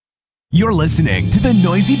You're listening to the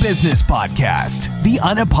Noisy Business Podcast, the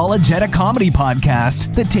unapologetic comedy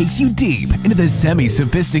podcast that takes you deep into the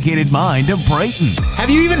semi-sophisticated mind of Brayton. Have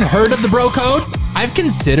you even heard of the bro code? I've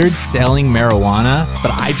considered selling marijuana,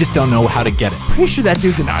 but I just don't know how to get it. Pretty sure that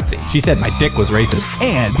dude's a Nazi. She said my dick was racist.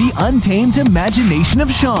 And the untamed imagination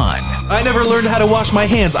of Sean. I never learned how to wash my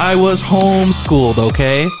hands. I was homeschooled,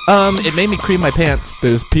 okay? It made me cream my pants.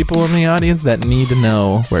 There's people in the audience that need to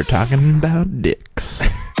know we're talking about dicks.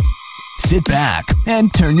 Sit back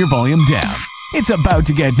and turn your volume down. It's about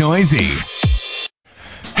to get noisy.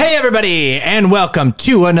 Hey, everybody, and welcome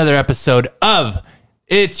to another episode of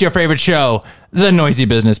It's Your Favorite Show, the Noisy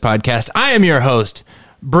Business Podcast. I am your host,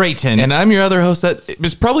 Brayton. And I'm your other host that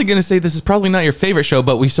is probably going to say this is probably not your favorite show,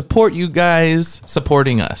 but we support you guys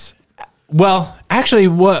supporting us. Well, actually,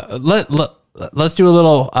 let's do a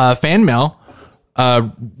little fan mail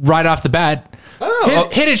right off the bat.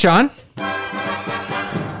 Hit it, Sean.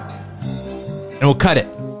 And we'll cut it.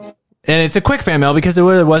 And it's a quick fan mail because it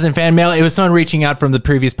wasn't fan mail. It was someone reaching out from the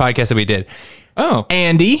previous podcast that we did. Oh.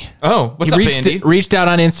 Andy. Oh, what's up, Andy? Reached out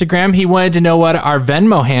on Instagram. He wanted to know what our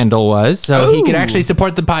Venmo handle was so he could actually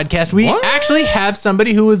support the podcast. We actually have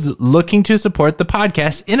somebody who was looking to support the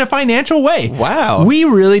podcast in a financial way. Wow. We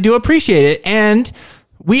really do appreciate it. And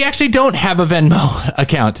we actually don't have a Venmo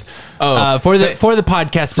account for the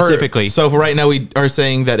podcast specifically. So for right now, we are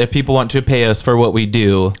saying that if people want to pay us for what we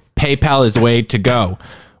do, PayPal is the way to go.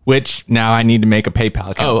 Which now I need to make a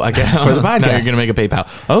PayPal account for the podcast. Now you're going to make a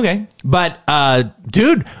PayPal. Okay. But,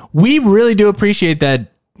 dude, we really do appreciate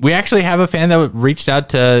that. We actually have a fan that reached out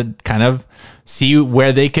to kind of see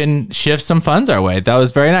where they can shift some funds our way. That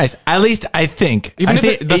was very nice. At least I think. He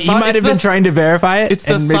might have been trying to verify it. It's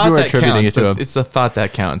the and maybe thought we're that attributing counts. it to him. It's the thought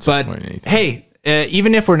that counts. But, hey,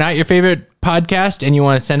 even if we're not your favorite podcast and you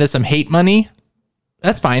want to send us some hate money,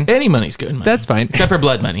 that's fine. Any money's good money. That's fine. Except for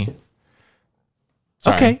blood money.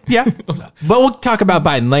 Sorry. Okay, yeah. But we'll talk about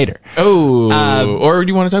Biden later. Oh, or do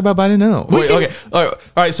you want to talk about Biden now? Okay. All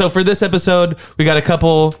right. So for this episode, we got a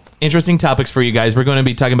couple interesting topics for you guys. We're going to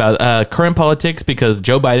be talking about current politics because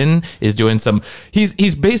Joe Biden is doing some.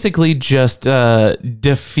 He's basically just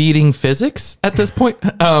defeating physics at this point.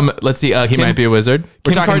 Let's see. He might be a wizard.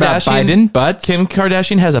 We're Kim talking about Kardashian, Biden, but Kim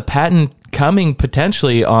Kardashian has a patent coming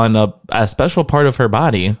potentially on a special part of her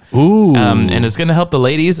body. Ooh. And it's going to help the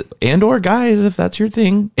ladies and or guys if that's your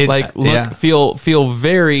thing. Feel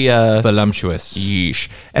very voluptuous. Yeesh.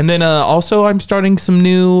 And then also I'm starting some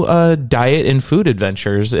new diet and food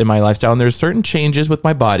adventures in my lifestyle, and there's certain changes with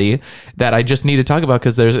my body that I just need to talk about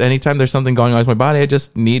because anytime there's something going on with my body, I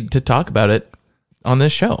just need to talk about it on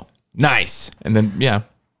this show. Nice. And then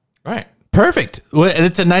right. Perfect. Well,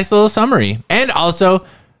 it's a nice little summary. And also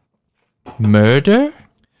murder?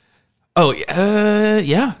 Oh,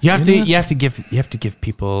 yeah. You have to give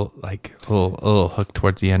people like a little hook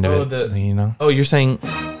towards the end of it, you know. Oh, you're saying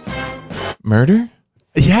murder?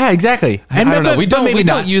 Yeah, exactly. I don't know. We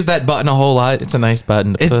don't use that button a whole lot. It's a nice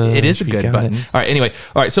button to push. It is a good button. All right. Anyway.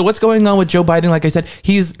 All right. So what's going on with Joe Biden? Like I said,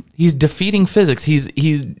 he's defeating physics.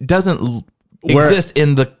 He doesn't exist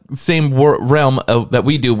in the same realm that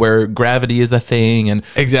we do, where gravity is a thing and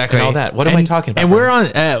exactly and all that. What am I talking about? And we're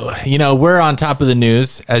on, we're on top of the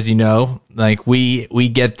news, as you know. Like we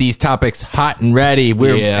get these topics hot and ready.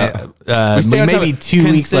 We're we maybe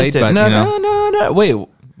 2 weeks late, but no. Wait,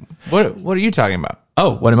 what are you talking about?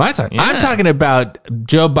 Oh, what am I talking? Yeah. I'm talking about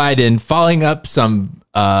Joe Biden falling up some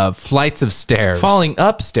flights of stairs. Falling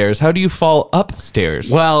upstairs? How do you fall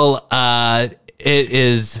upstairs? Well, it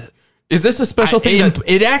is. Is this a special thing?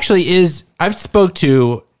 It actually is. I've spoke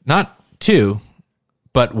to not two,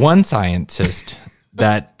 but one scientist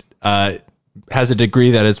that has a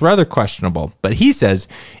degree that is rather questionable. But he says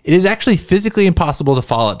it is actually physically impossible to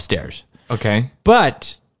fall upstairs. Okay.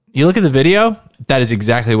 But you look at the video, that is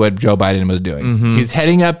exactly what Joe Biden was doing. Mm-hmm. He's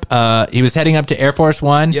heading up. He was heading up to Air Force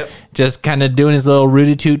One. Yep. Just kind of doing his little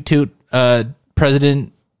Rudy toot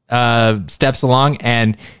president steps along,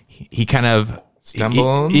 and he kind of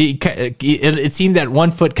stumbled. It seemed that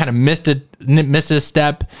one foot kind of missed a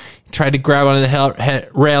step. He tried to grab onto the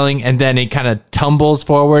railing, and then he kind of tumbles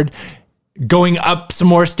forward, going up some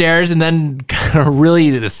more stairs, and then kind of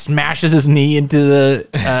really smashes his knee into it.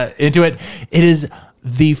 It is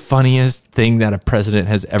the funniest thing that a president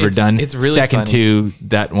has ever done. It's really second funny. to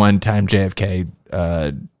that one time JFK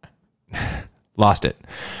lost it.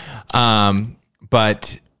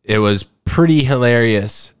 But it was pretty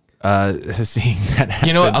hilarious seeing that happen.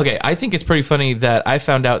 You know what? Okay, I think it's pretty funny that I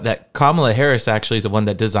found out that Kamala Harris actually is the one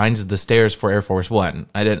that designs the stairs for Air Force One.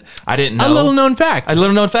 I didn't know. A little known fact.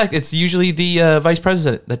 It's usually the vice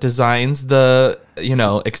president that designs the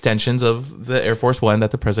extensions of the Air Force One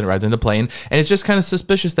that the president rides in the plane. And it's just kind of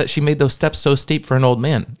suspicious that she made those steps so steep for an old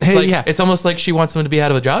man. It's almost like she wants him to be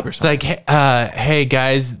out of a job or something. It's like, hey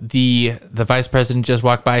guys, the vice president just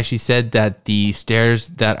walked by. She said that the stairs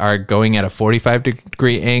that are going at a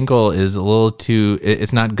 45-degree angle is a little too,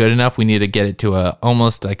 it's not good enough. We need to get it to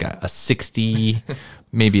almost like a 60,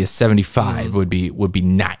 maybe a 75 would be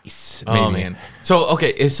nice. Maybe. Oh man.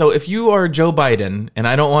 So if you are Joe Biden, and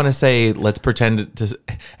I don't want to say let's pretend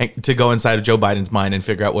to go inside of Joe Biden's mind and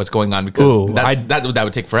figure out what's going on, because that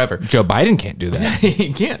would take forever. Joe Biden can't do that.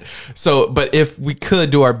 He can't. So, but if we could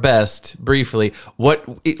do our best briefly, what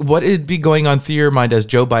would be going on through your mind as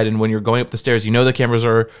Joe Biden when you're going up the stairs? You know the cameras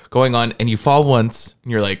are going on, and you fall once,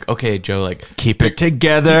 and you're like, okay, Joe, like keep it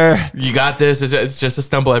together. You got this. It's just a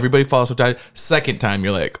stumble. Everybody falls sometimes. Second time,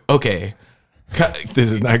 you're like, okay.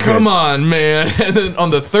 This is not good. Come on, man. And then on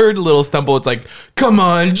the third little stumble, it's like, come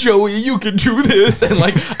on, Joey, you can do this. And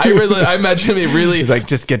like, I imagine him really. He's like,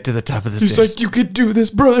 just get to the top of the stairs. stairs. He's like, you could do this,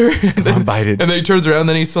 brother. And then, Biden. And then he turns around,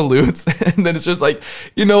 then he salutes. And then it's just like,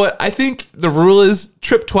 you know what? I think the rule is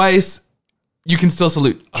trip twice, you can still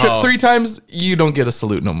salute. Trip 3 times, you don't get a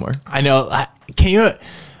salute no more. I know. Can you,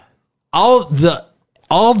 all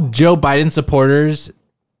Joe Biden supporters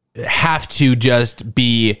have to just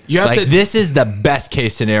be this is the best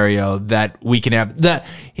case scenario that we can have.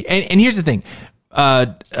 And here's the thing.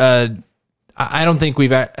 I don't think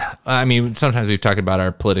sometimes we've talked about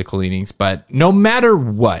our political leanings, but no matter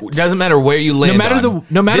what, it doesn't matter where you land.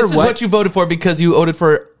 No matter this is what you voted for, because you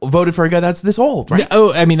voted for a guy that's this old, right?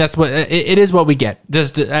 Oh, I mean, that's what it is. What we get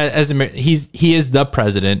just as he is the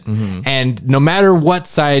president, and no matter what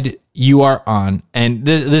side you are on, and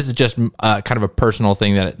this is just kind of a personal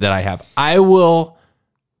thing that I have. I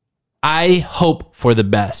hope for the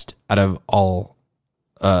best out of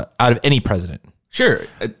any president. Sure,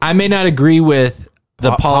 I may not agree with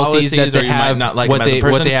the policies that they have, not like what they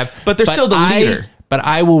have, but they're still the leader. But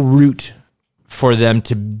I will root for them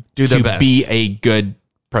to do their best, be a good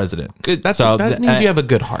president. That means you have a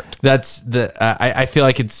good heart. That's I feel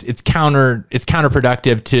like it's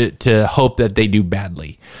counterproductive to hope that they do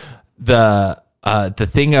badly. The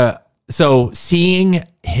thing. So seeing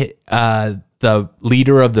the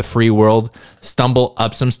leader of the free world stumble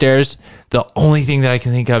up some stairs, the only thing that I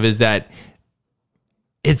can think of is that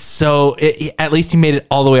at least he made it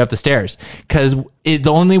all the way up the stairs, because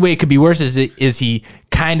the only way it could be worse is he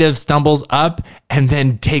kind of stumbles up and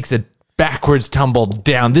then takes a backwards tumble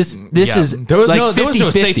down. There was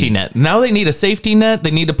no safety net. Now they need a safety net.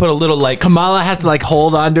 They need to put a little like Kamala has to like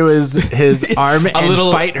hold onto his arm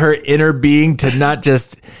and fight her inner being to not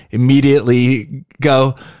just immediately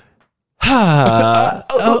go,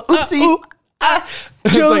 oopsie.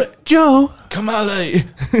 Joe, Kamala,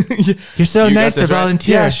 you're so nice to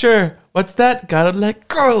volunteer. Yeah, sure. What's that? Gotta let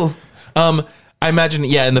go. I imagine,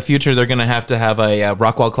 in the future they're gonna have to have a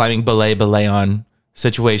rock wall climbing belay on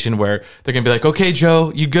situation where they're gonna be like, okay,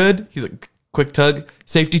 Joe, you good? He's like, quick tug,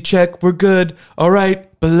 safety check, we're good. All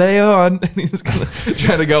right, belay on. And he's gonna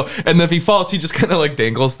try to go, and if he falls, he just kind of like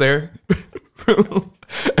dangles there. And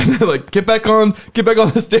they're like, get back on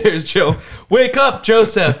the stairs, Joe. Wake up,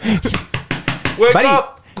 Joseph. Wake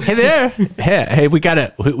up. Hey there. Hey, we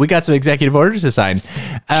got some executive orders to sign.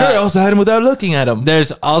 Sure, I also had him without looking at him.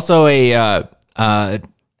 There's also a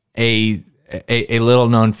little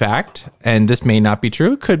known fact, and this may not be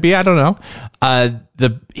true. It could be. I don't know.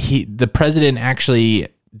 The president actually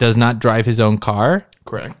does not drive his own car.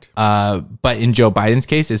 Correct. But in Joe Biden's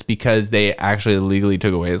case, it's because they actually legally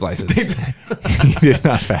took away his license. He did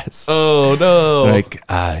not pass. Oh no! Like,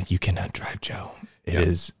 you cannot drive, Joe.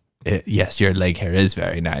 Yes, your leg hair is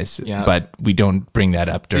very nice, but we don't bring that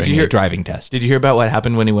up during your driving test. Did you hear about what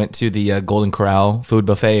happened when he went to the Golden Corral food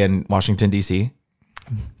buffet in Washington, D.C.?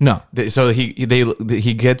 No. So he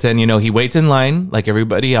gets in, he waits in line like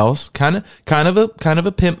everybody else, kind of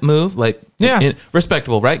a pimp move, like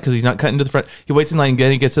respectable, right? Because he's not cutting to the front. He waits in line,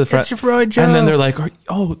 and he gets to the front. It's your boy, Joe. And then they're like,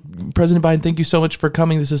 "Oh, President Biden, thank you so much for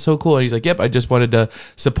coming. This is so cool." And he's like, "Yep, I just wanted to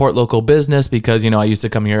support local business because I used to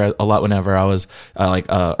come here a lot whenever I was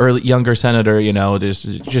younger senator. It's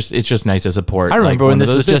just nice to support." I remember when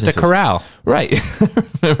this was just a corral, right?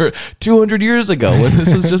 Remember 200 years ago when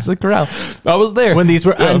this was just a corral. I was there when these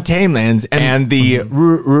were untamed lands, and the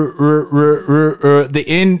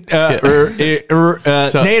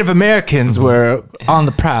Native Americans were on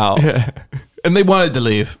the prowl. And they wanted to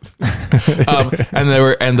leave. And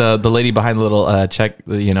the lady behind the little check,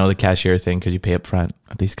 the cashier thing, because you pay up front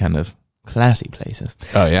at these kind of classy places.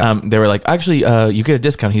 Oh yeah. They were like, actually, you get a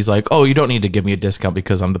discount. He's like, oh, you don't need to give me a discount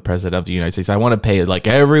because I'm the president of the United States. I want to pay like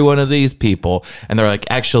every one of these people. And they're like,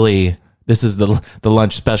 actually, this is the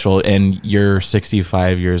lunch special, and you're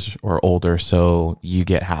 65 years or older, so you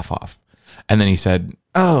get half off. And then he said,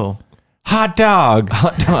 "Oh, Hot dog.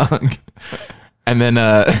 and then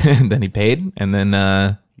and then he paid, and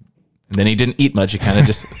then he didn't eat much. He kind of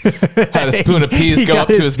just had a spoon of peas go up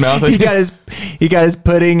to his mouth. He got his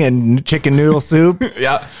pudding and chicken noodle soup.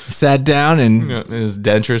 Yeah, Sat down and his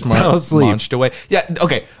dentures Fell asleep. launched away. Yeah,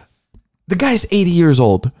 okay. The guy's 80 years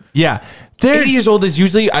old. yeah, 80 years old is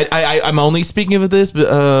usually, I'm only speaking of this,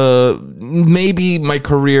 but maybe my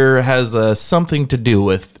career has something to do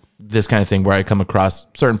with this kind of thing where I come across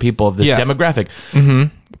certain people of this demographic.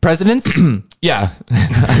 presidents. Yeah,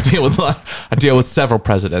 I deal with several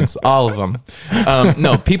presidents, all of them.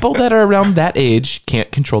 No, people that are around that age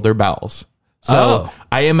can't control their bowels. So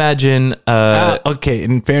I imagine. Okay,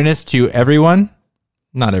 in fairness to everyone,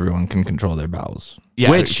 not everyone can control their bowels. Yeah,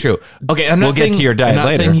 which true. Okay, I'm not we'll saying, get to your diet I'm not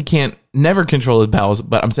later. saying he can't never control his bowels,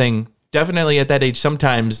 but I'm saying definitely at that age,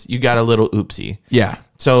 sometimes you got a little oopsie. Yeah.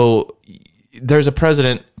 So there's a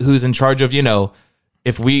president who's in charge of,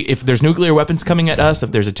 if there's nuclear weapons coming at us,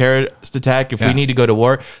 if there's a terrorist attack, if we need to go to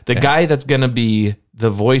war, the guy that's going to be the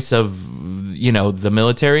voice of, the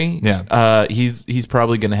military, he's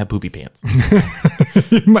probably going to have poopy pants.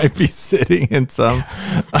 You might be sitting in some.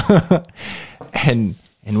 and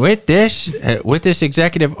with this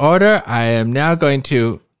executive order, I am now going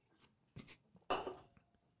to.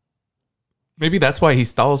 Maybe that's why he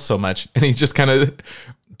stalls so much, and he's just kind of.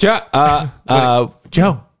 Joe,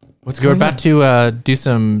 What's we're going about to do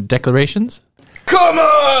some declarations. Come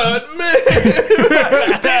on, man!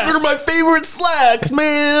 These are my favorite slacks,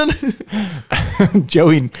 man.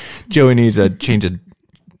 Joey needs a change.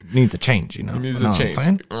 Needs a change. Needs a Know what I'm change.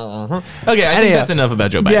 saying? Okay, I think that's enough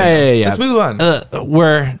about Joe Biden. Yeah. Let's move on.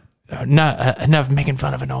 We're not enough making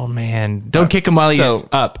fun of an old man. Don't kick him while he's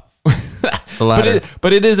up. The ladder.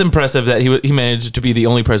 But it is impressive that he managed to be the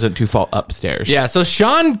only president to fall upstairs. Yeah, so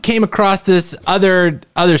Sean came across this other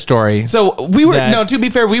story. So to be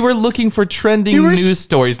fair, we were looking for trending news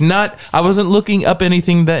stories. I wasn't looking up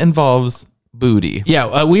anything that involves booty.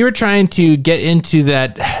 Yeah, we were trying to get into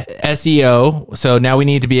that SEO. So now we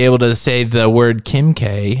need to be able to say the word Kim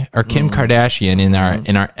K or Kim Kardashian in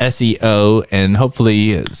our SEO, and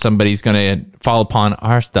hopefully somebody's going to fall upon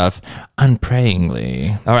our stuff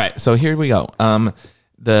unprayingly. All right, so here we go.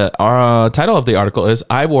 The title of the article is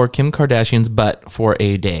 "I wore Kim Kardashian's butt for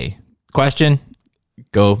a day." Question: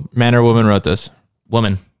 Go. Man or woman wrote this?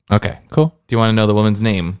 Woman. Okay, cool. Do you want to know the woman's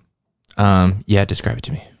name? Yeah, describe it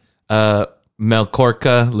to me.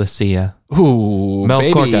 Melkorka Lucia. Ooh,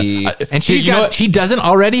 Melkorka. baby. And she doesn't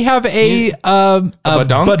already have a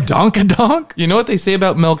badonkadonk? You know what they say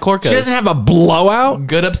about Melkorka? She doesn't have a blowout?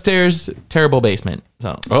 Good upstairs, terrible basement.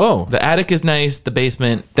 So the attic is nice, the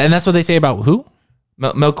basement. Then that's what they say about who?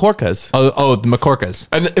 Melkorkas. Oh, the Macorkas.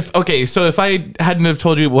 And so if I hadn't have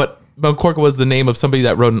told you what Melkorka was the name of somebody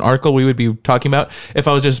that wrote an article we would be talking about, if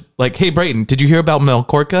I was just like, "Hey, Brayton, did you hear about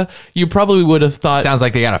Melkorka?" You probably would have thought. Sounds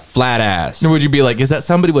like they got a flat ass. Or would you be like, is that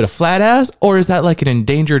somebody with a flat ass, or is that like an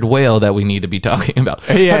endangered whale that we need to be talking about?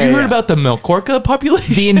 Have you heard about the Melkorka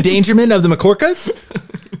population? The endangerment of the Macorkas?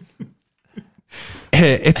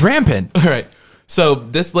 It's rampant. All right. So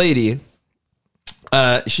this lady,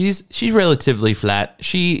 she's relatively flat.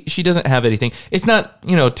 She doesn't have anything. It's not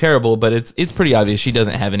terrible, but it's pretty obvious she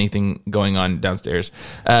doesn't have anything going on downstairs.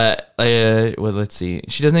 Well, let's see.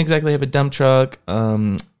 She doesn't exactly have a dump truck.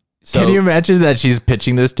 So can you imagine that she's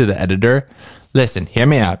pitching this to the editor? Listen, hear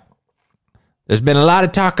me out. There's been a lot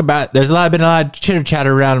of been a lot of chitter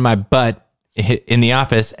chatter around my butt in the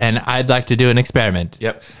office, and I'd like to do an experiment.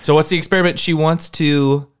 Yep. So what's the experiment? She wants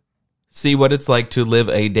to see what it's like to live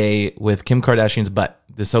a day with Kim Kardashian's butt.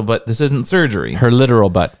 But this isn't surgery. Her literal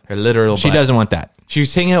butt. She doesn't want that.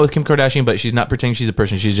 She's hanging out with Kim Kardashian, but she's not pretending she's a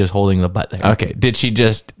person. She's just holding the butt there. Okay. Did she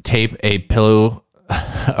just tape a pillow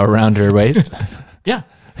around her waist? Yeah.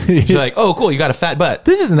 She's like, "Oh, cool, you got a fat butt."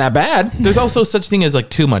 This isn't that bad. There's also such thing as like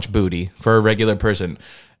too much booty for a regular person.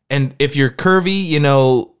 And if you're curvy,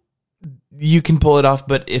 you can pull it off.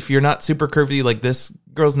 But if you're not super curvy, like this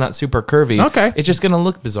girl's not super curvy, okay, it's just going to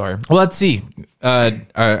look bizarre. Well, let's see. Are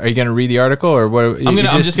you going to read the article, or what? What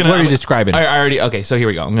are you describing? I already. Okay, so here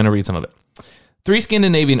we go. I'm going to read some of it. 3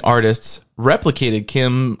 Scandinavian artists replicated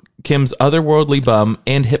Kim's otherworldly bum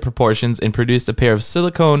and hip proportions and produced a pair of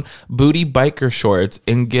silicone booty biker shorts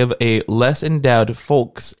and give a less endowed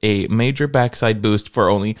folks a major backside boost for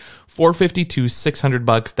only $450 to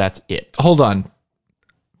 $600. That's it. Hold on.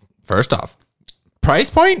 First off, price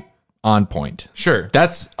point on point. Sure,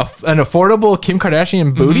 that's an affordable Kim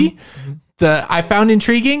Kardashian booty. Mm-hmm. I found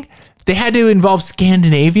intriguing. They had to involve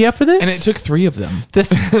Scandinavia for this? And it took 3 of them. This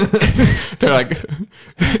They're like,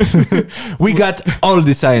 we got all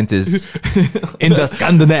the scientists in the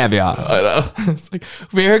Scandinavia. I know. It's like,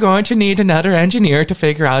 we're going to need another engineer to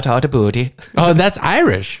figure out how to booty. Oh, that's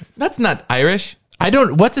Irish. That's not Irish.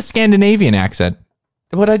 What's a Scandinavian accent?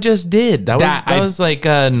 What I just did. That was like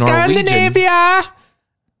Norwegian. Scandinavia.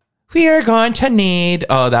 We are going to need.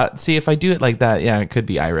 See, if I do it like that, yeah, it could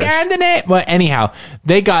be Irish. Well, anyhow,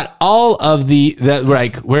 they got all of we're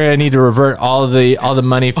gonna need to revert all the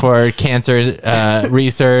money for cancer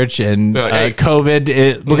research and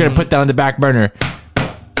COVID. We're gonna put that on the back burner.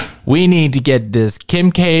 We need to get this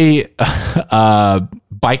Kim K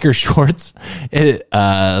biker shorts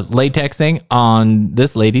latex thing on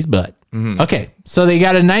this lady's butt. Okay, so they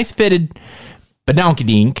got a nice fitted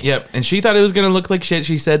badonkadink. Yep, and she thought it was going to look like shit.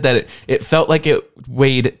 She said that it felt like it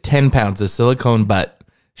weighed 10 pounds, a silicone butt.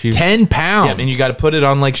 10 pounds? Yeah, and you got to put it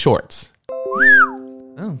on like shorts.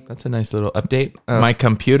 Oh, that's a nice little update. My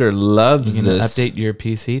computer loves this. Update your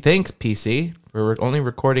PC. Thanks, PC. We're only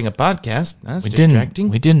recording a podcast. That's distracting.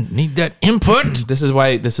 We didn't need that input. This is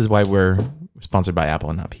why we're sponsored by Apple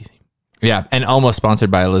and not PC. Yeah, and almost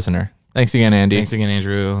sponsored by a listener. Thanks again, Andy. Thanks again,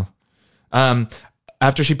 Andrew.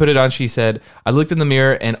 After she put it on, she said, I looked in the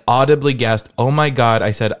mirror and audibly gasped, oh my God,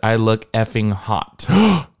 I said, I look effing hot.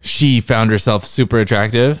 She found herself super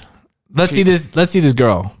attractive. Let's see this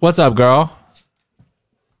girl. What's up, girl?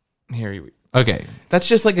 Here you Okay. That's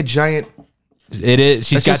just like a giant. It is.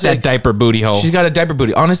 She's got that like, diaper booty hole. She's got a diaper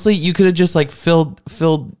booty. Honestly, you could have just like filled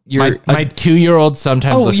your. My 2-year-old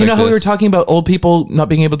sometimes. Oh, looks you know like how this. we were talking about old people not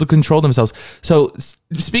being able to control themselves. So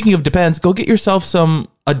speaking of depends, go get yourself some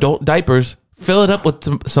adult diapers. Fill it up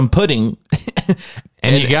with some pudding,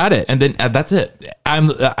 and you got it. And then that's it. I'm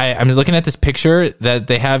looking at this picture that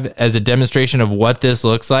they have as a demonstration of what this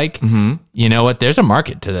looks like. Mm-hmm. You know what? There's a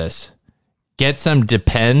market to this. Get some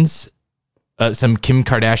Depends, some Kim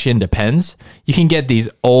Kardashian Depends. You can get these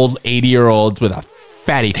old 80-year-olds with a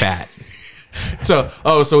fatty fat. So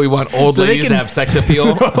we want old ladies to have sex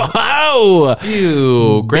appeal. Wow,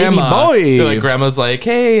 ew, grandma. Baby boy. Like grandma's like,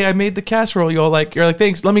 hey, I made the casserole. You're like,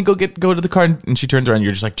 thanks. Let me go to the car. And she turns around.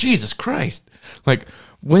 You're just like, Jesus Christ. Like,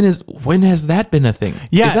 when has that been a thing?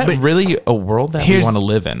 Yeah, is that really a world that we want to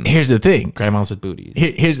live in? Here's the thing. Grandmas with booties.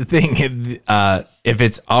 Here's the thing. If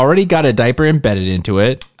it's already got a diaper embedded into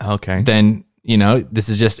it, okay, then this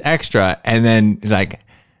is just extra. And then like,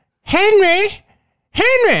 Henry.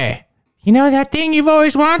 You know that thing you've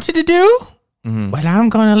always wanted to do? Mm-hmm. Well, I'm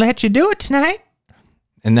going to let you do it tonight.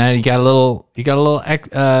 And then you got a little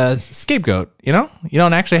scapegoat, you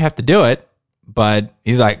don't actually have to do it, but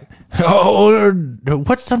he's like, oh,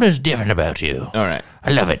 what's something different about you? All right.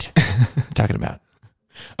 I love it. Talking about.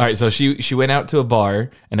 All right. So she went out to a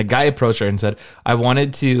bar and a guy approached her and said, I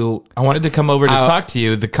wanted to come over to talk to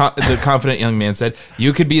you. The confident young man said,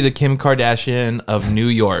 you could be the Kim Kardashian of New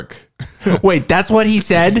York. Wait, that's what he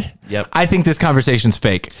said? Yep. I think this conversation's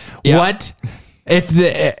fake. Yeah. What if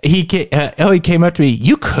he came up to me?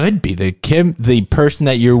 You could be the person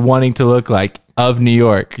that you're wanting to look like of New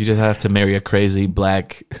York. You just have to marry a crazy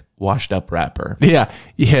black washed up rapper. Yeah.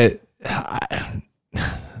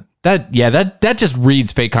 That just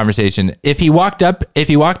reads fake conversation. If he walked up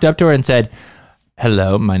to her and said,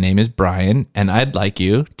 "Hello, my name is Brian, and I'd like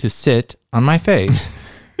you to sit on my face."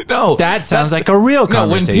 No, that sounds like a real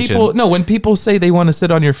conversation. When people say they want to sit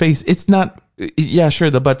on your face, it's not. Yeah, sure,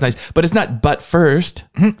 the butt's nice, but it's not butt first.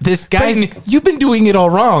 This guy, you've been doing it all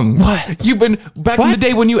wrong. What? You've been back in the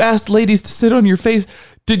day when you asked ladies to sit on your face.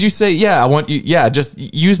 Did you say, "Yeah, I want you"? Yeah, just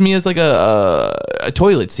use me as like a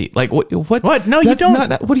toilet seat. Like what? What? No, you don't.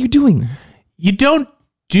 What are you doing? You don't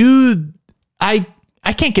do. I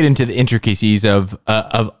can't get into the intricacies of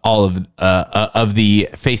all of the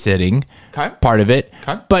face sitting part of it,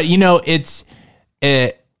 but it's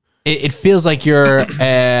it feels like you're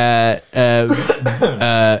I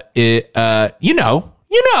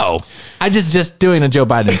just doing a Joe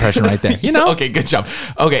Biden impression right there. Okay, good job.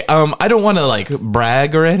 Okay, I don't want to like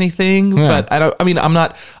brag or anything, but I'm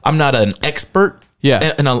not an expert.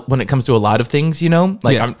 Yeah, and when it comes to a lot of things, you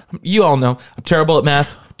all know I'm terrible at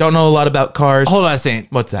math. Don't know a lot about cars. Hold on a second.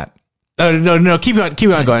 What's that? No. Keep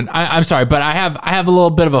on going. I'm sorry, but I have a little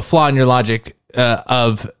bit of a flaw in your logic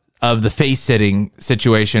of the face sitting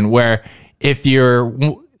situation. Where if you're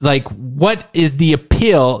like, what is the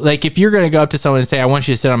appeal? Like, if you're going to go up to someone and say, "I want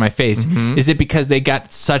you to sit on my face," is it because they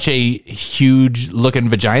got such a huge looking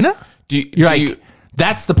vagina?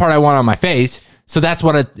 That's the part I want on my face. So that's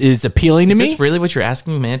what is appealing to me. Is this really what you're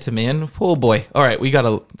asking, man to man? Oh boy! All right,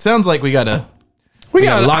 sounds like we got a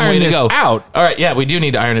long way to go. Out. All right, yeah, we do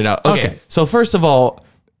need to iron it out. Okay. So first of all,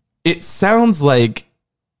 it sounds like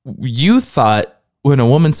you thought when a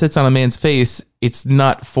woman sits on a man's face, it's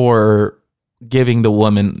not for giving the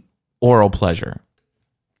woman oral pleasure.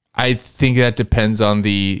 I think that depends on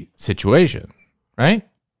the situation, right?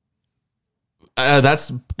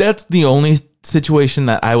 That's the only situation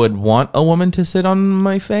that I would want a woman to sit on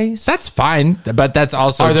my face. That's fine, but that's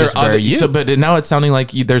also Are there just other? very you. So, but now it's sounding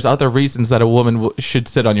like there's other reasons that a woman should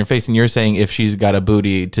sit on your face, and you're saying if she's got a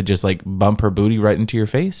booty to just like bump her booty right into your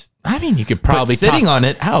face. I mean, you could probably But sitting on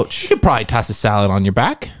it. Ouch. You could probably toss a salad on your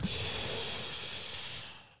back.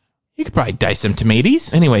 You could probably dice some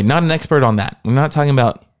tomatoes. Anyway, not an expert on that. We're not talking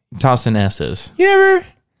about tossing S's. You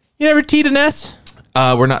never teed an S?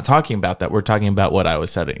 We're not talking about that. We're talking about what I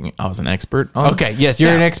was saying. I was an expert on. Okay, yes,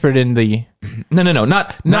 you're an expert in the No,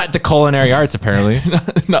 not not the culinary arts, apparently.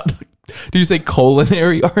 not. Did you say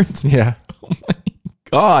culinary arts? Yeah. Oh my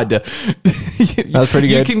God, That was pretty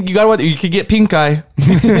good. You can get pink eye.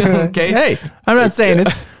 Okay. Hey, I'm not saying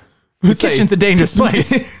it's the kitchen's a dangerous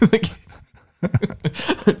place.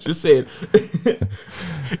 Just saying.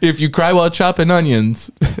 If you cry while chopping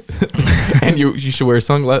onions, and you should wear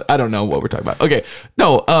sunglasses. I don't know what we're talking about. Okay,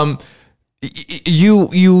 no.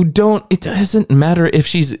 You don't. It doesn't matter if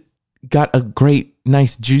she's got a great,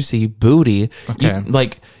 nice, juicy booty. Okay.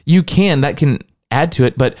 That can add to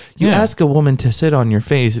it. But you ask a woman to sit on your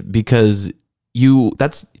face because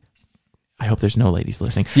I hope there's no ladies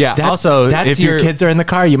listening. Yeah. Also, if your kids are in the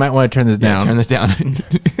car, you might want to turn this down. Turn this down.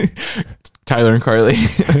 Tyler and Carly.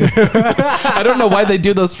 I don't know why they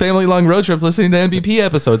do those family long road trips listening to MVP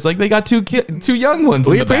episodes. Like they got two young ones.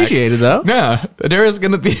 We in the back. appreciate it though. Yeah, Dara's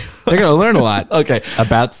gonna be. They're gonna learn a lot. Okay,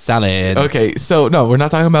 about salads. okay. So no, we're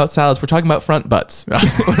not talking about salads. We're talking about front butts.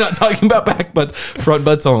 We're not talking about back butts. Front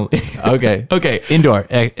butts only. Okay. Okay. Indoor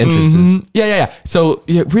entrances. Yeah. So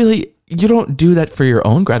really, you don't do that for your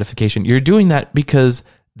own gratification. You're doing that because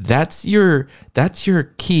that's your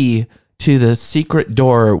key to the secret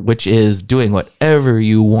door, which is doing whatever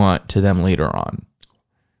you want to them later on.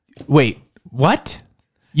 Wait, what?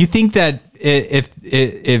 You think that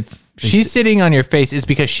if she's sitting on your face, it's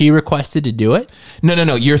because she requested to do it?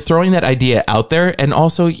 No. You're throwing that idea out there, and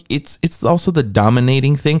also it's also the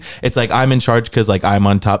dominating thing. It's like I'm in charge because like I'm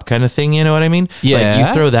on top kind of thing. You know what I mean? Yeah. Like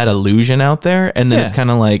you throw that illusion out there, and then Yeah. it's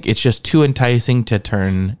kind of like it's just too enticing to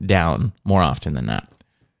turn down more often than not.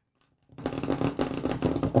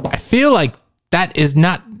 I feel like that is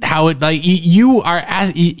not how it like you are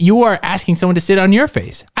asking someone to sit on your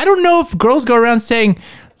face. I don't know if girls go around saying,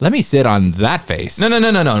 "Let me sit on that face."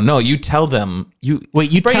 No. You tell them. You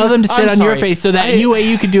tell them to sit on your face so that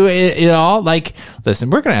you can do it all. Like, listen,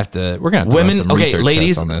 we're gonna have to run women. some Okay, research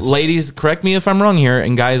ladies, tests on this. ladies, correct me if I'm wrong here,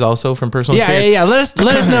 and guys also from personal experience. Yeah.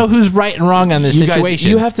 Let us know who's right and wrong on this situation.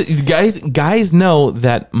 You have to, guys know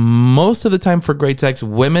that most of the time for great sex,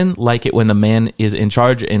 women like it when the man is in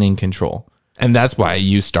charge and in control. And that's why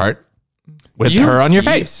you start with her on your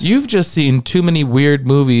face. You've just seen too many weird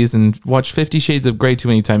movies and watched 50 Shades of Grey too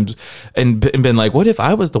many times and been like, what if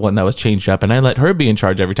I was the one that was changed up and I let her be in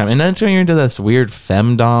charge every time? And then you're into this weird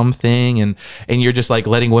femdom thing and you're just like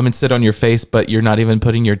letting women sit on your face, but you're not even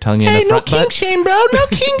putting your tongue in the front. Hey, no kink shame, bro. No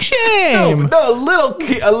kink shame. No, a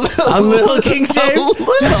little kink shame? A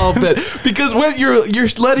little bit. Because when you're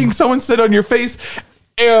letting someone sit on your face,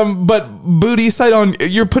 but booty side on,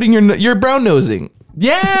 you're putting you're brown nosing.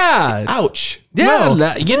 Yeah. Ouch. Yeah.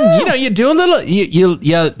 No. You do a little you do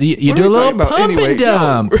a little pump and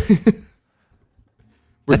dump.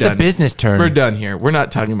 That's done. a business term. We're done here. We're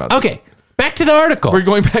not talking about this. Okay. Back to the article. We're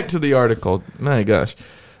going back to the article. My gosh.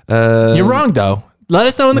 You're wrong though. Let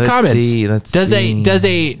us know in the comments. Does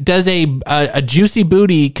a juicy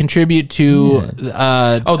booty contribute to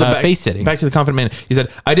face sitting? Back to the confident man. He said,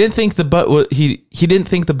 "I didn't think the butt was he didn't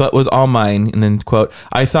think the butt was all mine." And then quote,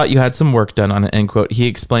 "I thought you had some work done on it." End quote. He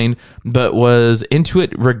explained, but was into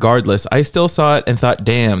it regardless. I still saw it and thought,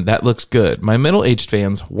 "Damn, that looks good." My middle-aged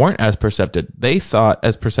fans weren't as perceptive. They thought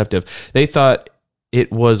it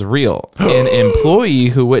was real. An employee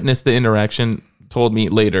who witnessed the interaction told me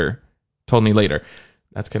later.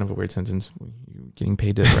 That's kind of a weird sentence. You're getting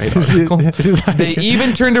paid to write article. They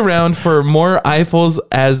even turned around for more eyefuls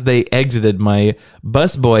as they exited. My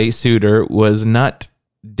busboy suitor was not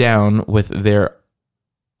down with their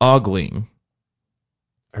ogling.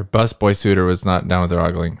 Her busboy suitor was not down with their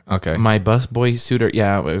ogling. Okay. My busboy suitor.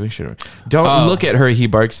 Yeah, we should have. Don't look at her. He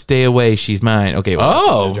barks. Stay away. She's mine. Okay.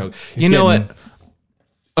 Well, joke. You know what?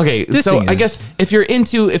 Okay. So I guess if you're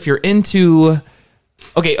into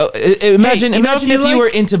Okay, imagine you know, if if you you were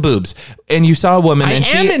into boobs and you saw a woman I and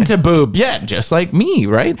am into boobs. Yeah, just like me,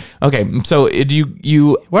 right? Okay, so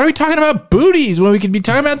you Why are we talking about booties when we could be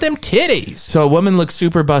talking about them titties? so a woman looks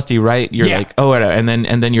super busty, right? You're Yeah. like, oh, whatever. And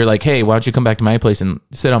then you're like, hey, why don't you come back to my place and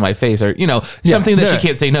sit on my face, or something that Yeah. she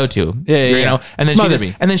can't say no to. Yeah, you yeah. know. And then Smother she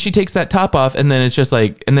me. and then she takes that top off, and then it's just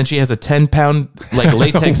like, and then she has a 10-pound like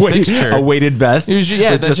latex fixture. A weighted vest.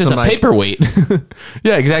 Yeah, with that's just some, a paperweight.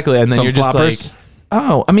 Yeah, exactly. And then some you're just floppers. like,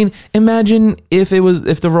 oh, I mean, imagine if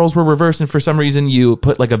the roles were reversed and for some reason you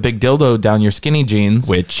put like a big dildo down your skinny jeans,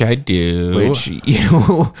 Which I do.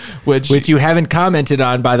 which you haven't commented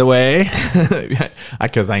on, by the way.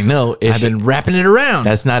 because I know I've been wrapping it around.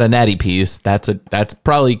 that's not a natty piece. That's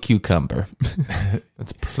probably cucumber.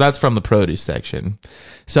 that's from the produce section.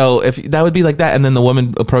 So if that would be like that, and then the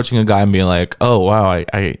woman approaching a guy and being like, "Oh wow,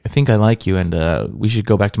 I think I like you, and we should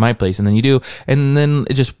go back to my place," and then you do, and then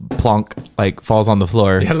it just plonk like falls on the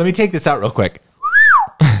floor. Yeah, let me take this out real quick.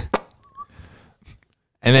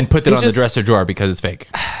 And then put that It's on just- the dresser drawer because it's fake.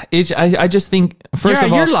 I just think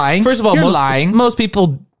You're lying. First of all, You're lying. most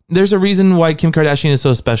people. There's a reason why Kim Kardashian is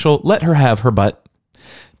so special. Let her have her butt.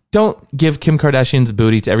 Don't give Kim Kardashian's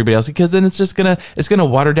booty to everybody else, because then it's gonna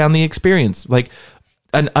water down the experience. Like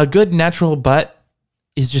a good natural butt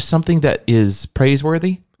is just something that is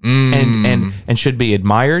praiseworthy and should be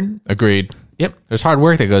admired. Agreed. Yep, There's hard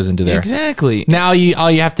work that goes into there. exactly. Now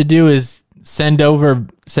all you have to do is send over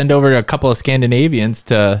a couple of Scandinavians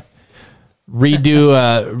to redo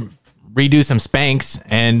some Spanx,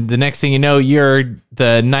 and the next thing you know, you're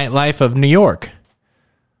the nightlife of New York,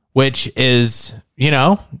 which is,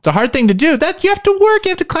 it's a hard thing to do. That you have to work, you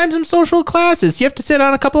have to climb some social classes, you have to sit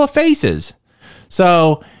on a couple of faces.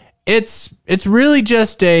 So it's really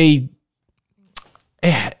just it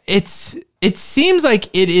seems like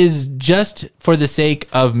it is just for the sake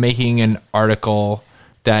of making an article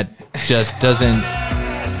that just doesn't.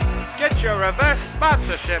 Get your reverse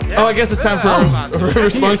sponsorship. Oh, I guess it's time for our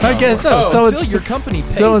reverse sponsor. I guess so. So Until it's your company pays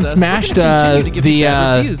someone us, smashed we're gonna continue to give you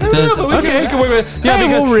bad reviews. okay. Wait. Yeah, Hey,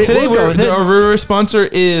 because today we'll go with it. our reverse sponsor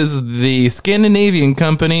is the Scandinavian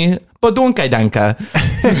company Badonka Danka,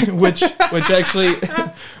 which actually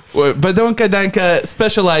Badonka Danka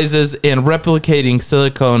specializes in replicating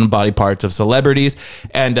silicone body parts of celebrities,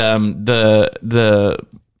 and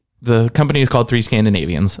the company is called Three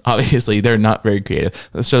Scandinavians. Obviously, they're not very creative.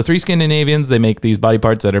 So Three Scandinavians, they make these body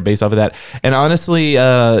parts that are based off of that. And honestly,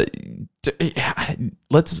 I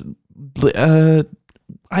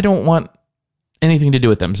don't want anything to do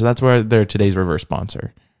with them. So that's why they're today's reverse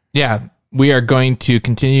sponsor. Yeah, we are going to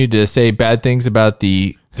continue to say bad things about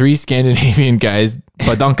the Three Scandinavian guys,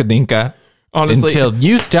 Badonka Dinka, Honestly, until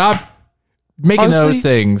you stop making Honestly, those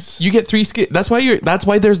things. you get three skin. That's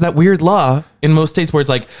why there's that weird law in most states where it's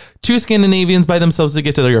like 2 Scandinavians by themselves to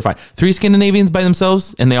get to there, you're fine. 3 Scandinavians by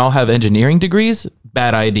themselves and they all have engineering degrees.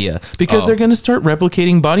 Bad idea, because they're going to start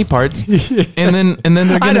replicating body parts, and then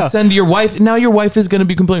they're going to send your wife. Now your wife is going to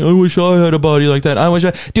be complaining. I wish I had a body like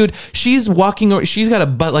that. Dude, she's walking. She's got a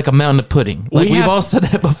butt like a mountain of pudding. Like we've all said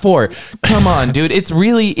that before. Come on, dude.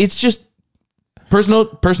 It's just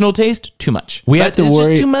personal taste. Too much. We have to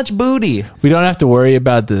worry. Just too much booty. We don't have to worry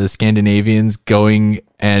about the Scandinavians going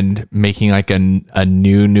and making like a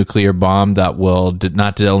new nuclear bomb that will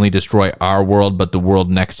not only destroy our world but the world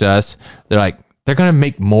next to us. They're going to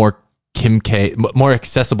make more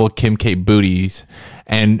accessible Kim K booties,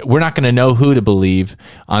 and we're not going to know who to believe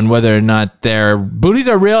on whether or not their booties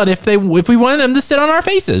are real, and if we want them to sit on our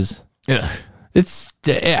faces. Yeah.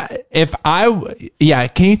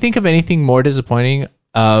 Can you think of anything more disappointing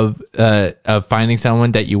of finding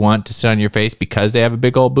someone that you want to sit on your face because they have a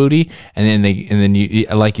big old booty, and then you,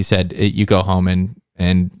 like you said, you go home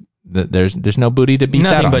and there's no booty to be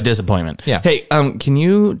sat Nothing on. but disappointment. Yeah. Hey, can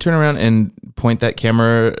you turn around and point that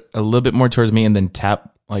camera a little bit more towards me and then tap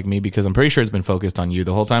like me, because I'm pretty sure it's been focused on you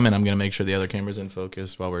the whole time, and I'm gonna make sure the other camera's in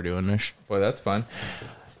focus while we're doing this. Boy, that's fun.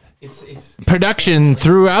 It's Production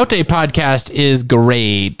throughout a podcast is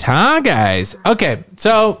great, huh, guys? Okay,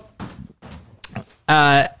 so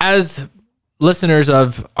as listeners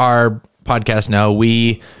of our podcast know,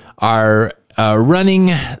 we are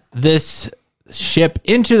running this ship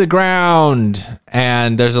into the ground,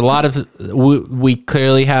 and there's a lot of we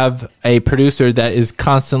clearly have a producer that is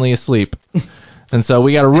constantly asleep, and so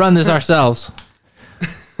we got to run this ourselves.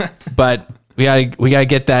 But we gotta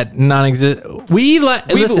get that non-exist. We've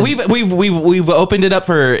opened it up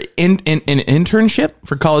for an internship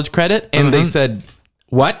for college credit, and they said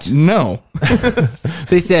what? no.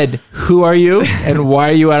 They said, "Who are you and why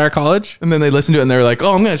are you at our college?" And then they listened to it and they're like,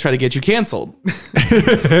 "Oh, I'm going to try to get you canceled."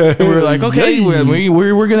 And we were like, "Okay, we're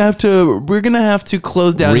going to have to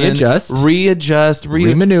close down, Readjust,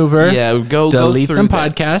 remaneuver, yeah, go delete through some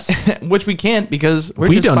that." podcasts, which we can't because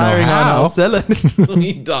We just don't know firing on how. all cylinders.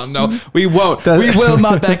 We don't know. We won't. We will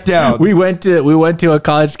not back down. we went to a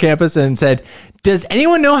college campus and said, "Does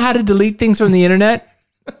anyone know how to delete things from the internet?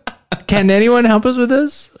 Can anyone help us with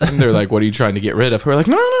this?" And they're like, "What are you trying to get rid of?" We're like,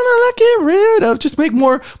 no, not get rid of. Just make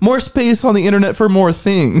more space on the internet for more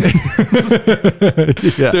things.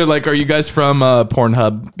 They're like, "Are you guys from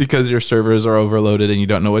Pornhub because your servers are overloaded and you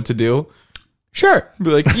don't know what to do?" Sure. Be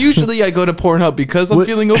like, "Usually I go to Pornhub because I'm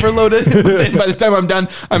feeling overloaded. But then by the time I'm done,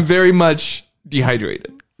 I'm very much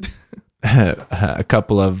dehydrated." A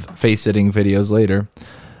couple of face-sitting videos later.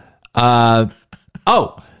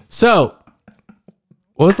 So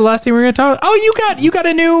what was the last thing we were going to talk about? Oh, you got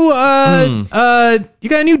a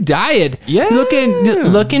new diet. Yeah.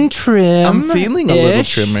 Looking trim. I'm feeling a little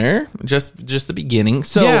trimmer. Just the beginning.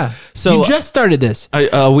 So you just started this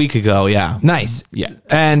a week ago. Yeah. Nice. Yeah.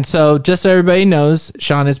 And so just so everybody knows,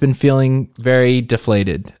 Sean has been feeling very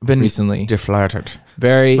deflated recently. Deflated.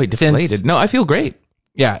 Very deflated. No, I feel great.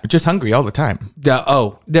 Yeah. Just hungry all the time.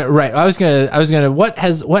 Right. I was gonna. What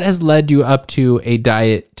has led you up to a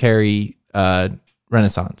dietary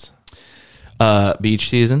renaissance? Beach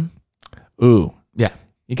season. Ooh, Yeah.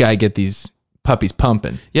 you gotta get these puppies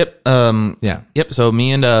pumping. Yep. Yeah. Yep. So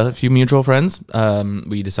me and a few mutual friends,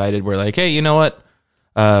 we decided we're like, hey, you know what?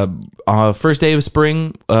 First day of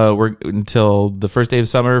spring, we're until the first day of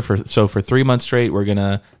summer. For 3 months straight, we're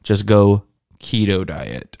gonna just go keto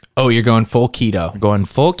diet. Oh, you're going full keto, Going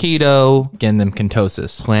full keto. getting them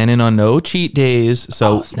ketosis. Planning on no cheat days.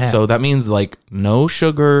 So snap. so that means like no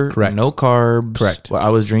sugar, Correct. no carbs. Correct. Well, I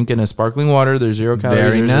was drinking a sparkling water. There's 0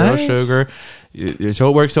 calories. Very There's nice. 0 sugar. So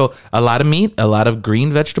it works. So a lot of meat, a lot of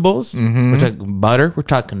green vegetables. We're talking butter. We're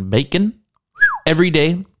talking bacon every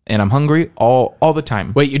day. And I'm hungry all the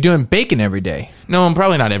time. Wait, you're doing bacon every day? No, I'm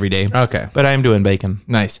probably not every day. Okay. But I am doing bacon.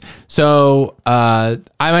 Nice. So I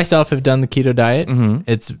myself have done the keto diet.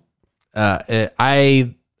 It's I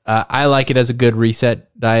like it as a good reset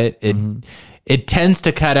diet. It tends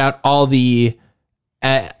to cut out all the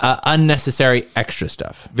unnecessary extra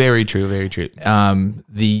stuff. Very true. Very true.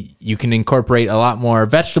 You can incorporate a lot more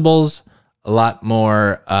vegetables, a lot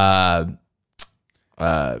more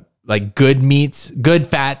like good meats, good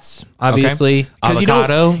fats, obviously. Okay.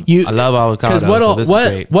 Avocado. I love avocado. Because so this is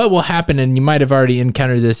great. what will happen, and you might have already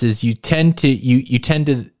encountered this, is you tend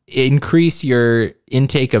to increase your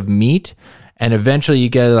intake of meat, and eventually you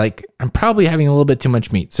get like, I'm probably having a little bit too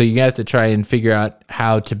much meat. So you have to try and figure out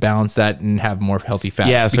how to balance that and have more healthy fats.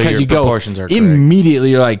 Yeah, so because your you go proportions are correct.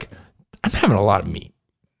 immediately, you're like, I'm having a lot of meat.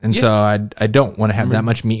 And so I don't want to have that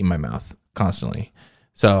much meat in my mouth constantly.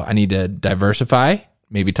 So I need to diversify,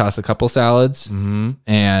 maybe toss a couple salads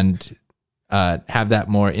and have that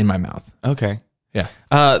more in my mouth. Okay. Yeah.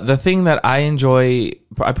 The thing that I enjoy,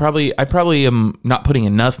 I probably am not putting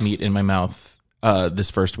enough meat in my mouth this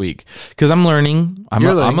first week because I'm learning. I'm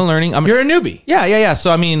You're learning. You're a newbie. Yeah. So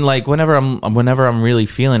I mean, like whenever I'm really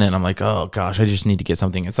feeling it, I'm like, oh gosh, I just need to get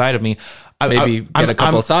something inside of me. Maybe get a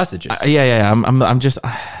couple sausages. Yeah.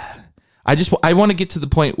 I want to get to the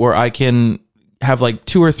point where I can have like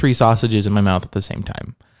 2 or 3 sausages in my mouth at the same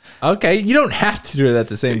time. Okay, you don't have to do it at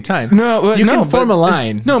the same time. No, you can form a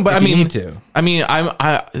line. No, but if I mean, you need to. I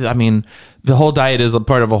mean, the whole diet is a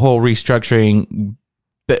part of a whole restructuring,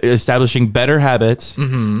 establishing better habits,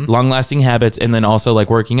 long-lasting habits, and then also like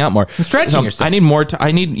working out more, stretching yourself. I need more.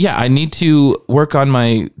 I need to work on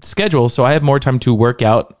my schedule so I have more time to work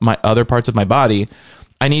out my other parts of my body.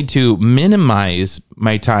 I need to minimize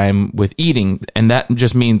my time with eating, and that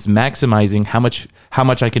just means maximizing how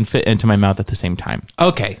much I can fit into my mouth at the same time.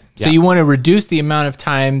 Okay, so Yeah. you want to reduce the amount of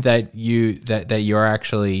time that you're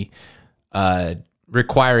actually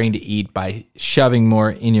requiring to eat by shoving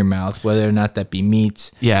more in your mouth, whether or not that be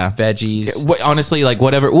meats, veggies. Honestly, like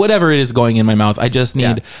whatever it is going in my mouth, I just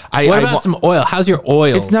need. Yeah. What about some oil? How's your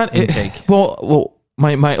oil? It's not intake. Well,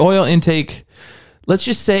 my oil intake. Let's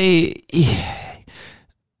just say.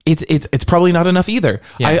 It's probably not enough either.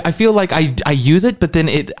 Yeah. I feel like I use it, but then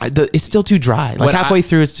it's still too dry. Like halfway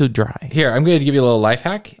through, it's too dry. Here, I'm going to give you a little life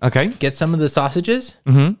hack. Okay. Get some of the sausages,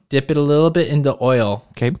 dip it a little bit into oil,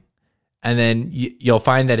 Okay. and then you'll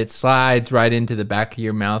find that it slides right into the back of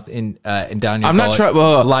your mouth and down your. I'm not gullet. sure.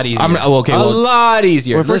 Well, a lot easier. a lot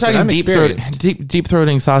easier. Well, if we're Listen, talking I'm deep experienced. deep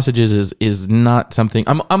throating sausages is not something.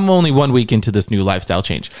 I'm only 1 week into this new lifestyle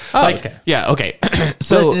change. Oh, okay. Yeah. Okay.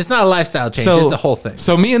 Listen, it's not a lifestyle change. It's a whole thing.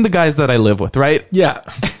 So me and the guys that I live with, right? Yeah.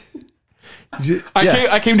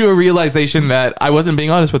 I came to a realization that I wasn't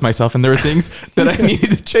being honest with myself, and there were things that I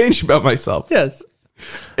needed to change about myself. Yes.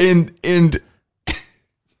 And it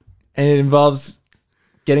involves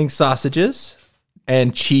getting sausages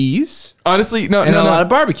and cheese honestly, no, and a lot of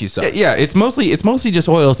barbecue sauce. Yeah, it's mostly just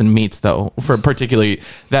oils and meats though, for particularly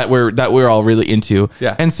that we're all really into.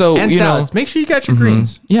 Yeah. And so and you salads. know, Make sure you got your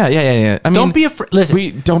greens. yeah. I mean, Don't be afraid.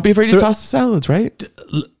 Listen, don't be afraid to toss the salads, right?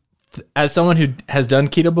 as someone who has done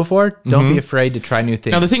keto before, don't be afraid to try new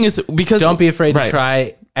things. Now the thing is, because don't be afraid right. to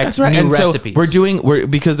try That's right. new And recipes. so we're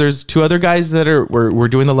because there's two other guys that we're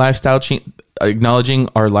doing the lifestyle acknowledging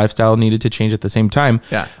our lifestyle needed to change at the same time.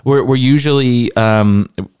 Yeah. We're usually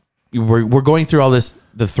we're going through all this,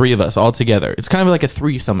 the three of us all together. It's kind of like a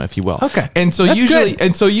threesome, if you will. Okay. And so That's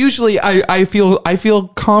usually I feel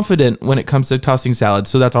confident when it comes to tossing salads,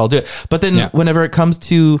 so that's all I'll do it. But then whenever it comes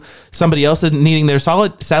to somebody else needing their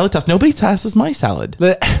salad toss, nobody tosses my salad.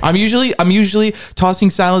 I'm usually tossing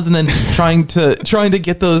salads and then trying to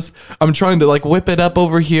get those. I'm trying to like whip it up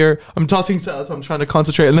over here. I'm tossing salads, so I'm trying to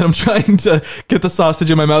concentrate, and then I'm trying to get the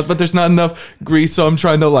sausage in my mouth, but there's not enough grease, so I'm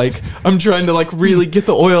trying to really get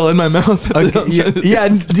the oil in my mouth. Yeah,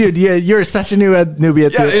 dude, you're such a newbie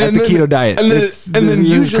at the keto diet. And then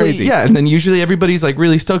usually, crazy. And then usually everybody's like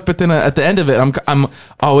really stoked, but then at the end of it, I'm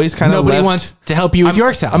always kind of nobody wants to help you with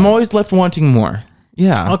your salad. I'm always left wanting more.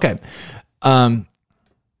 Yeah. Okay.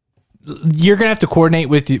 You're gonna have to coordinate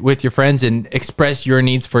with your friends and express your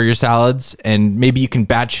needs for your salads, and maybe you can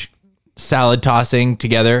batch salad tossing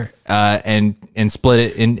together and split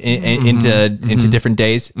it into different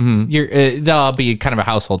days. That'll be kind of a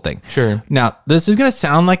household thing. Sure. Now, this is going to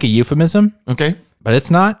sound like a euphemism, Okay. but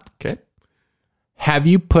it's not. Okay. Have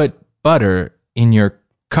you put butter in your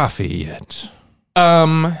coffee yet?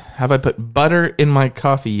 Have I put butter in my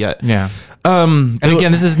coffee yet? Yeah. And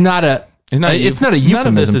again, this is not a. It's not a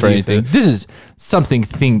euphemism for anything. This is something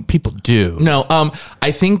people do. No,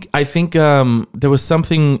 I think there was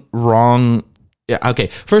something wrong. Yeah, okay.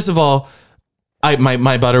 First of all,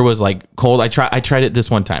 my butter was like cold. I tried it this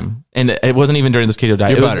one time, and it wasn't even during this keto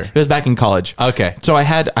diet. It was back in college. Okay. So I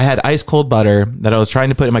had ice cold butter that I was trying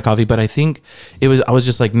to put in my coffee, but I think I was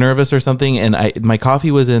just like nervous or something, and my coffee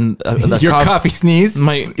was in your coffee sneezed.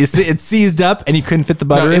 It seized up, and you couldn't fit the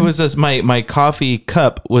butter. No, in? it was just my coffee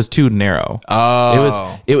cup was too narrow.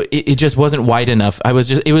 Oh, it just wasn't wide enough. I was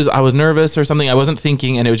nervous or something. I wasn't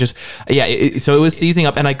thinking, and it was just so it was seizing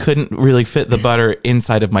up, and I couldn't really fit the butter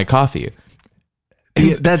inside of my coffee.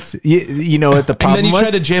 That's you know what the problem and then you was?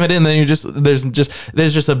 try to jam it in, then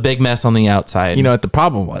there's just a big mess on the outside. You know what the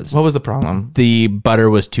problem was? What was the problem? The butter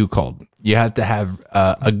was too cold. You had to have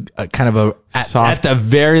a kind of at the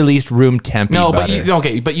very least room temp. No, butter.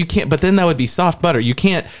 but you can't. But then that would be soft butter. You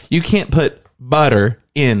can't put butter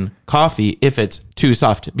in coffee if it's too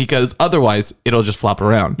soft, because otherwise it'll just flop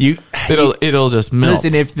around. It'll just melt.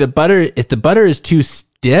 Listen, if the butter is too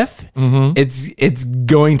stiff, it's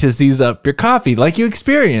going to seize up your coffee like you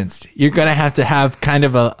experienced. You're going to have kind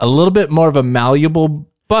of a little bit more of a malleable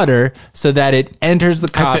butter so that it enters the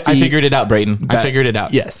coffee. I figured it out, Brayden. I figured it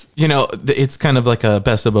out. Yes. You know, it's kind of like a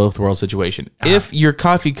best of both worlds situation. If your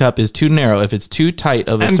coffee cup is too narrow, if it's too tight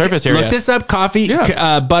of a surface area. Look this up. Coffee,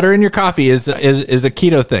 butter in your coffee is a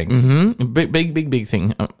keto thing. Big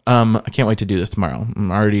thing. I can't wait to do this tomorrow.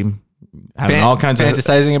 I'm already having all kinds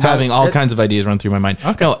of ideas run through my mind.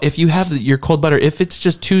 Okay. No, if you have your cold butter, if it's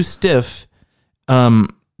just too stiff,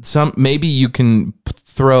 maybe you can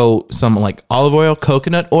throw some like olive oil,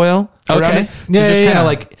 coconut oil around it to just kind of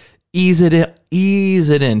like ease it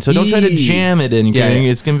in. So don't try to jam it in.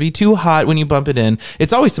 It's going to be too hot when you bump it in.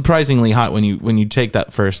 It's always surprisingly hot when you take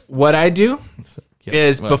that first. What I do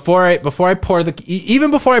is before I pour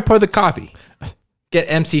the coffee, get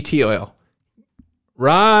MCT oil.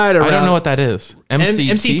 Right around. I don't know what that is.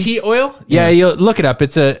 MCT oil? Yeah, you'll look it up.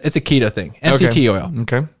 It's a keto thing. MCT oil.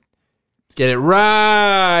 Okay. Get it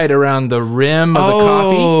right around the rim of the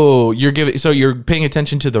coffee. Oh, you're paying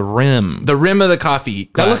attention to the rim. The rim of the coffee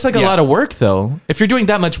glass. That looks like a lot of work, though. If you're doing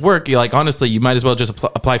that much work, you're like, honestly, you might as well just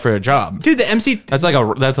apply for a job. Dude, the MC That's like a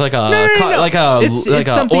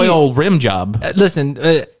It's oil rim job. Listen,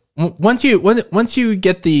 once you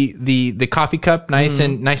get the coffee cup nice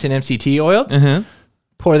and MCT oiled,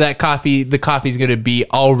 pour that coffee. The coffee's going to be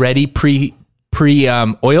already pre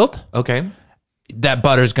oiled. Okay. That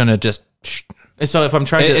butter's going to just. So if I'm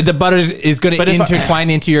trying to, the butter is going to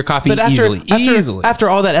intertwine into your coffee easily. After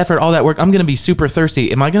all that effort, all that work, I'm going to be super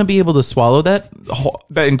thirsty. Am I going to be able to swallow that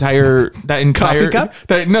entire coffee cup?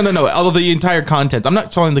 No. All of the entire contents. I'm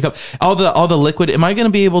not swallowing the cup. All the liquid. Am I going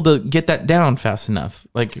to be able to get that down fast enough,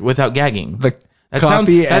 like without gagging?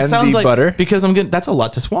 Coffee and the like butter? because I'm getting that's a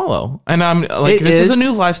lot to swallow, and I'm like It this is a is.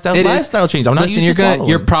 new lifestyle It is. change. I'm not Listen, used to swallowing.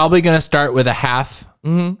 you're probably gonna start with a half,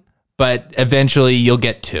 but eventually you'll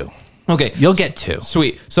get 2. okay. You'll get 2.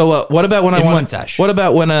 Sweet. So what about when I In want one sesh. What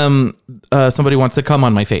about when somebody wants to come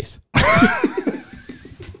on my face?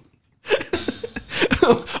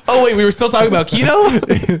 Oh wait, we were still talking about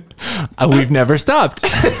keto? We've never stopped.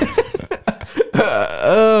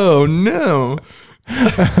 Oh no.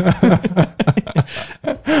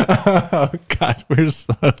 Oh God,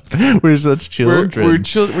 we're such children.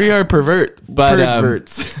 We are perverts.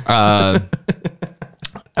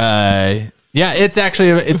 Yeah, it's actually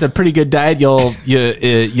it's a pretty good diet.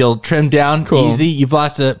 You'll trim down easy. You've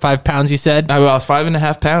lost 5 pounds. You said I lost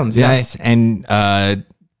 5.5 pounds. Yeah. nice, and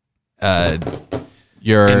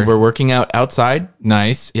you're And we're working out outside.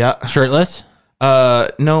 nice. Yeah. Shirtless.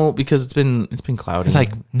 No, because it's been cloudy. It's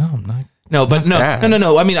like no, I'm not. no, but bad.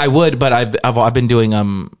 no. I mean, I would, but I've been doing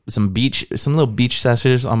some little beach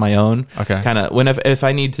sessions on my own. Okay. Kind of if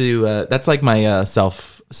I need to. That's like my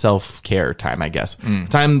self care time, I guess.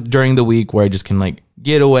 Time during the week where I just can like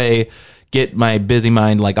get away, get my busy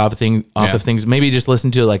mind like off of things. Maybe just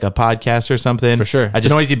listen to like a podcast or something. For sure. I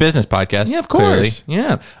just Noisy Business podcast. Yeah, of clearly. course.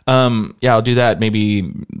 Yeah. I'll do that.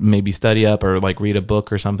 Maybe study up or like read a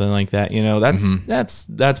book or something like that. You know,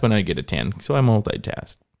 that's when I get a tan. So I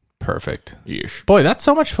multitask. Perfect. Yeesh. Boy, that's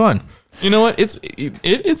so much fun. You know what? It's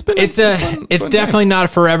Definitely not a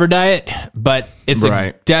forever diet, but it's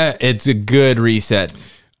Right. it's a good reset.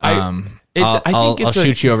 I think I'll it's a-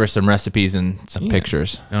 shoot you over some recipes and some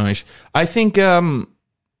pictures. Nice. I think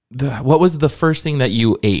what was the first thing that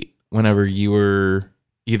you ate whenever you were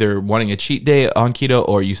either wanting a cheat day on keto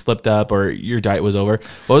or you slipped up or your diet was over?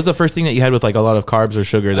 What was the first thing that you had with like a lot of carbs or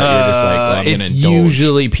sugar that you're just like, well, I'm it's gonna indulge?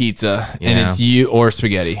 usually pizza and Yeah. it's or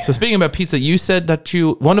spaghetti. So speaking about pizza, you said that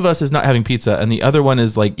one of us is not having pizza and the other one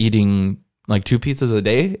is like eating like 2 pizzas a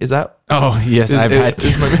day. Is that? Oh yes, I've is had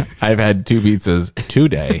 2 pizzas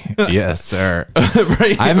today. Yes, sir.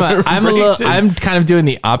 Right. I'm kind of doing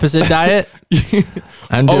the opposite diet.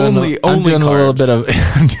 I'm doing Only I'm doing a little carbs. bit of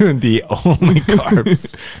I'm doing the only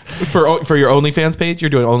carbs. for your OnlyFans page, you're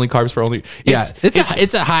doing only carbs for only.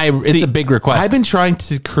 It's a big request. I've been trying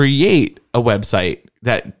to create a website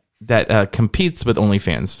that competes with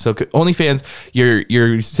OnlyFans. So OnlyFans,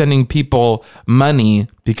 you're sending people money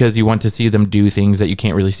because you want to see them do things that you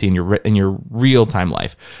can't really see in your real time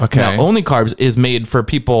life. Okay. Now, Only Carbs is made for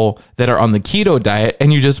people that are on the keto diet,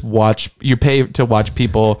 and you pay to watch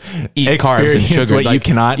people eat carbs and Experience sugar. what you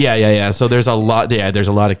cannot. Yeah. So there's a lot. Yeah, there's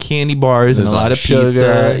a lot of candy bars and a lot of sugar.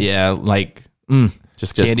 pizza. Yeah, like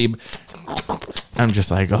just candy. I'm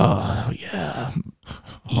just like, oh yeah.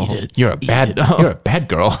 Eat it. You're a bad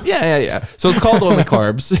girl. Yeah. So it's called Only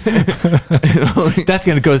Carbs. That's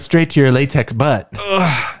gonna go straight to your latex butt.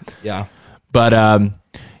 Yeah. But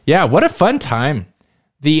yeah, what a fun time.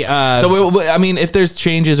 The So I mean, if there's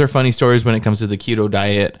changes or funny stories when it comes to the keto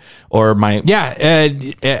diet or my how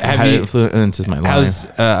how it influences my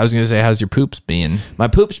life. I was gonna say, how's your poops being? My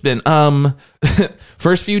poop's been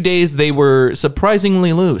first few days they were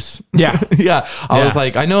surprisingly loose. Yeah. Yeah. I was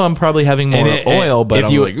like, I know I'm probably having more oil, but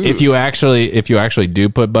if you actually do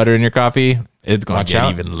put butter in your coffee, it's going Watch to get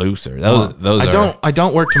out. even looser. Those I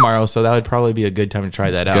don't work tomorrow, so that would probably be a good time to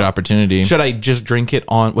try that out. good opportunity. Should I just drink it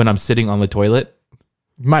when I'm sitting on the toilet?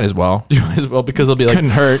 Might as well. You might as well, because it'll be like,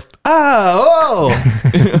 Couldn't hurt.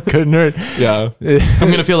 Couldn't hurt. Yeah.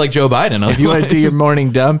 I'm gonna feel like Joe Biden. If you want to do your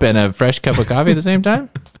morning dump and a fresh cup of coffee at the same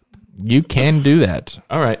time, you can do that.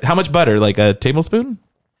 All right. How much butter? Like a tablespoon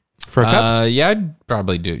for a cup? Yeah, I'd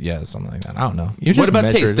probably do. Yeah, something like that. I don't know. You What just about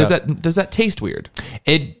measure taste? it up. Does that taste weird?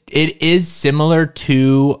 It is similar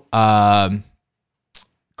to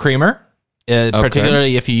creamer,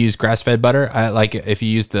 particularly if you use grass fed butter. Like if you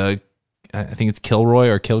use I think it's Kilroy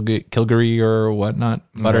or Kilgary or whatnot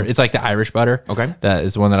butter. It's like the Irish butter. Okay. That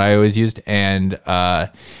is the one that I always used. And I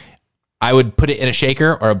would put it in a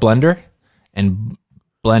shaker or a blender and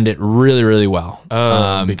blend it really, really well.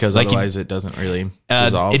 Because like otherwise it doesn't really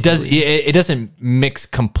dissolve. it does. It doesn't mix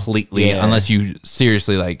completely Yeah. unless you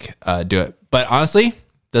seriously do it. But honestly,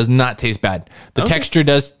 does not taste bad. The texture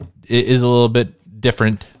is a little bit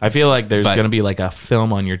different. I feel like there's But- gonna be like a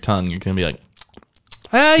film on your tongue. You're gonna be like,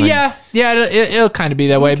 Yeah. It'll kind of be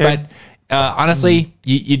that way. Okay. But honestly,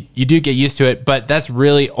 you do get used to it. But that's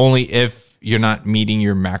really only if you're not meeting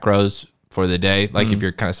your macros for the day. Like if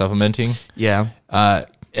you're kind of supplementing. yeah.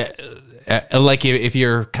 Like if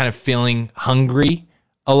you're kind of feeling hungry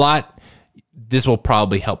a lot, this will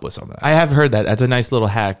probably help with some of that. I have heard that. That's a nice little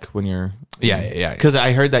hack when you're. Yeah. Because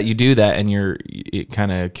I heard that you do that and it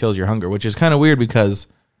kind of kills your hunger, which is kind of weird because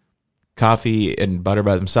coffee and butter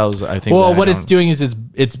by themselves, I think. Well, what it's doing is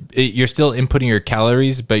you're still inputting your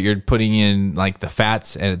calories, but you're putting in like the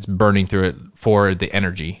fats, and it's burning through it for the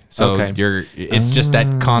energy. So it's just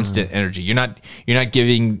that constant energy. You're not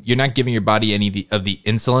giving your body any of the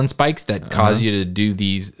insulin spikes that cause you to do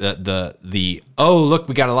these look,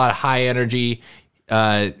 we got a lot of high energy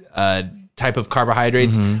type of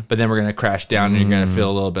carbohydrates, but then we're going to crash down and you're going to feel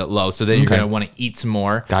a little bit low. So then you're going to want to eat some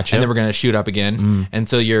more. Gotcha. And then we're going to shoot up again. And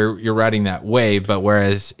so you're riding that wave. But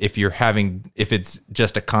whereas if it's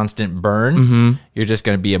just a constant burn, you're just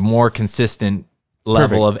going to be a more consistent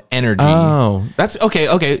level of energy. Oh, that's okay.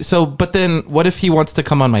 Okay. So, but then what if he wants to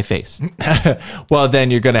come on my face? Well, then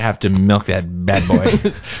you're going to have to milk that bad boy.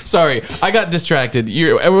 Sorry, I got distracted.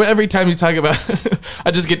 Every time you talk about,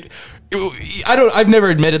 I've never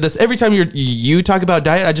admitted this. Every time you talk about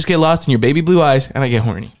diet, I just get lost in your baby blue eyes and I get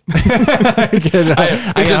horny. I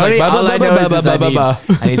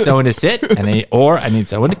need someone to sit I need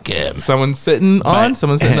someone to come. Someone's sitting on,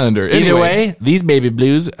 someone's sitting under. Either way, these baby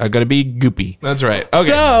blues are going to be goopy. That's right. Okay.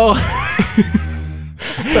 So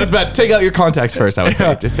that's bad. Take out your contacts first, I would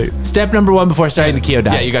say. Just take step number 1 before starting the keto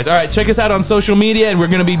diet. Yeah, you guys. All right, check us out on social media, and we're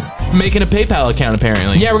going to be making a PayPal account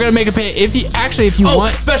apparently. Yeah, we're going to make a pay. If you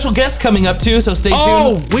want special guests coming up too, so stay tuned.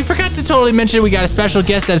 Oh, we forgot to totally mention we got a special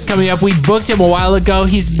guest that's coming up. We booked him a while ago.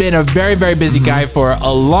 He's been a very, very busy guy for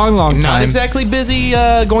a long, long time. Not exactly busy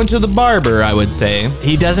going to the barber, I would say.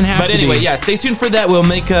 He doesn't have to be. But anyway, yeah, stay tuned for that. We'll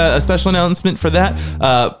make a special announcement for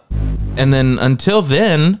that. And then until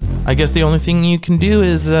then, I guess the only thing you can do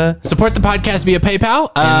is support the podcast via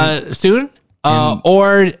PayPal soon.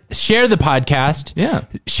 Or share the podcast. Yeah.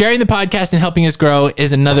 Sharing the podcast and helping us grow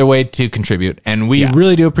is another way to contribute. And we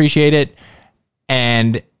really do appreciate it.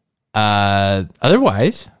 And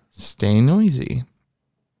otherwise, stay noisy.